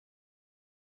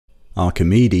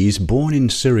Archimedes, born in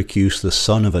Syracuse, the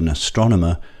son of an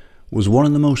astronomer, was one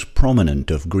of the most prominent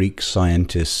of Greek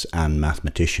scientists and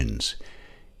mathematicians.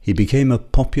 He became a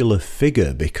popular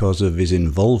figure because of his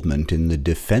involvement in the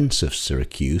defense of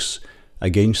Syracuse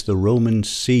against the Roman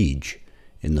siege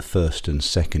in the First and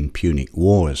Second Punic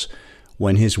Wars,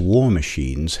 when his war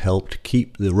machines helped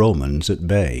keep the Romans at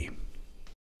bay.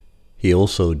 He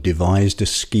also devised a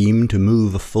scheme to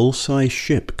move a full-size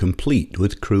ship complete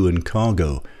with crew and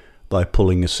cargo by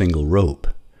pulling a single rope,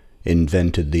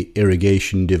 invented the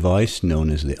irrigation device known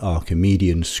as the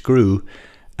Archimedean screw,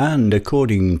 and,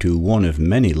 according to one of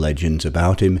many legends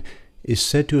about him, is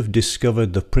said to have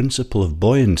discovered the principle of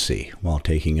buoyancy while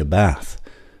taking a bath,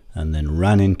 and then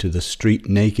ran into the street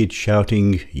naked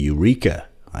shouting, "Eureka!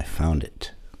 I found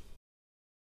it."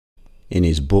 In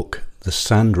his book, The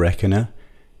Sand Reckoner,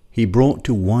 he brought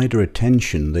to wider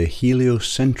attention the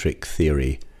heliocentric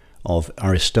theory of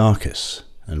Aristarchus,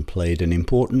 and played an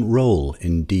important role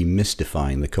in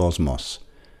demystifying the cosmos.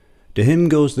 To him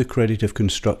goes the credit of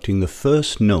constructing the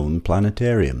first known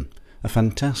planetarium, a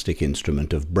fantastic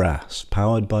instrument of brass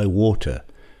powered by water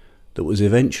that was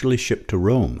eventually shipped to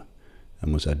Rome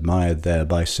and was admired there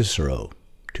by Cicero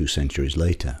 2 centuries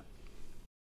later.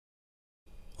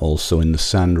 Also in the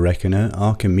Sand Reckoner,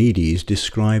 Archimedes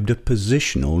described a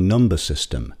positional number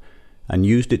system and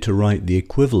used it to write the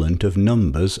equivalent of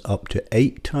numbers up to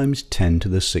 8 times 10 to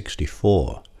the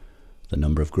 64, the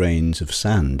number of grains of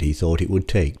sand he thought it would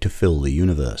take to fill the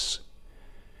universe.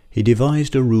 He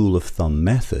devised a rule of thumb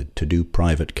method to do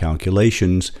private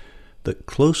calculations that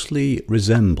closely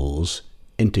resembles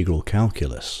integral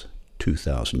calculus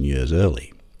 2,000 years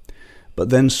early, but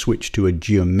then switched to a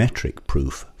geometric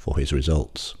proof for his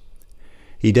results.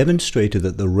 He demonstrated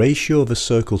that the ratio of a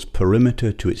circle's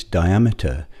perimeter to its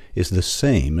diameter is the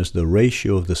same as the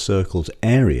ratio of the circle's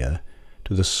area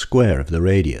to the square of the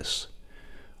radius.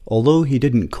 Although he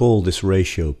didn't call this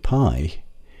ratio pi,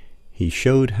 he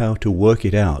showed how to work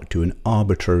it out to an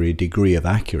arbitrary degree of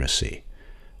accuracy,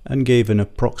 and gave an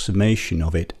approximation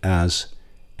of it as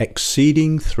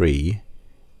exceeding 3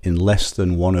 in less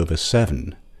than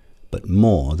 1/7, but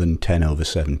more than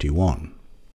 10/71.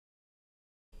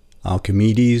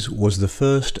 Archimedes was the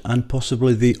first and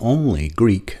possibly the only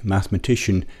Greek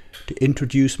mathematician to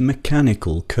introduce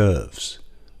mechanical curves,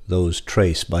 those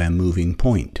traced by a moving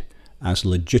point, as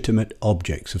legitimate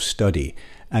objects of study,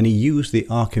 and he used the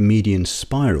Archimedean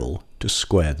spiral to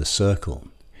square the circle.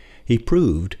 He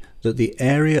proved that the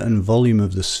area and volume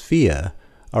of the sphere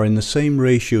are in the same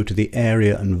ratio to the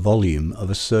area and volume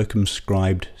of a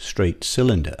circumscribed straight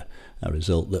cylinder, a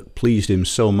result that pleased him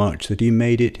so much that he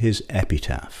made it his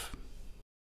epitaph.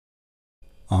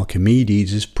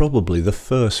 Archimedes is probably the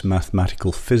first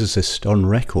mathematical physicist on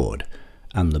record,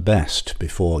 and the best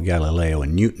before Galileo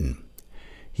and Newton.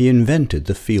 He invented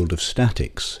the field of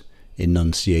statics,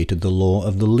 enunciated the law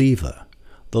of the lever,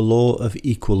 the law of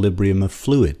equilibrium of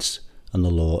fluids, and the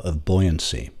law of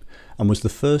buoyancy, and was the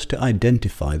first to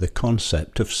identify the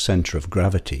concept of centre of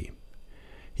gravity.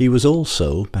 He was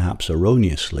also, perhaps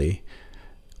erroneously,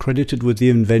 credited with the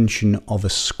invention of a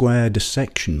square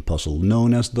dissection puzzle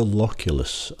known as the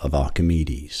loculus of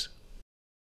Archimedes.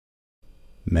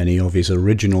 Many of his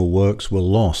original works were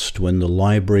lost when the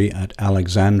library at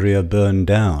Alexandria burned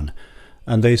down,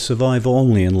 and they survive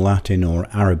only in Latin or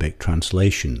Arabic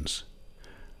translations.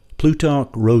 Plutarch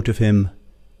wrote of him,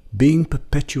 "Being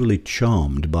perpetually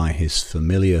charmed by his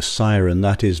familiar siren,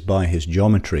 that is, by his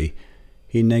geometry,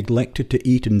 he neglected to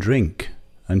eat and drink,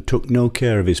 and took no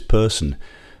care of his person,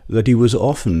 that he was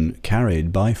often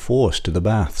carried by force to the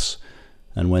baths,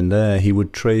 and when there he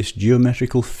would trace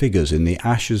geometrical figures in the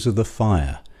ashes of the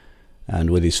fire, and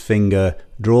with his finger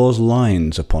draws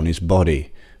lines upon his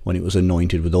body when it was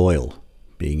anointed with oil,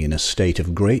 being in a state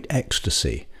of great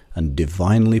ecstasy and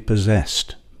divinely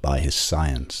possessed by his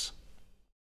science."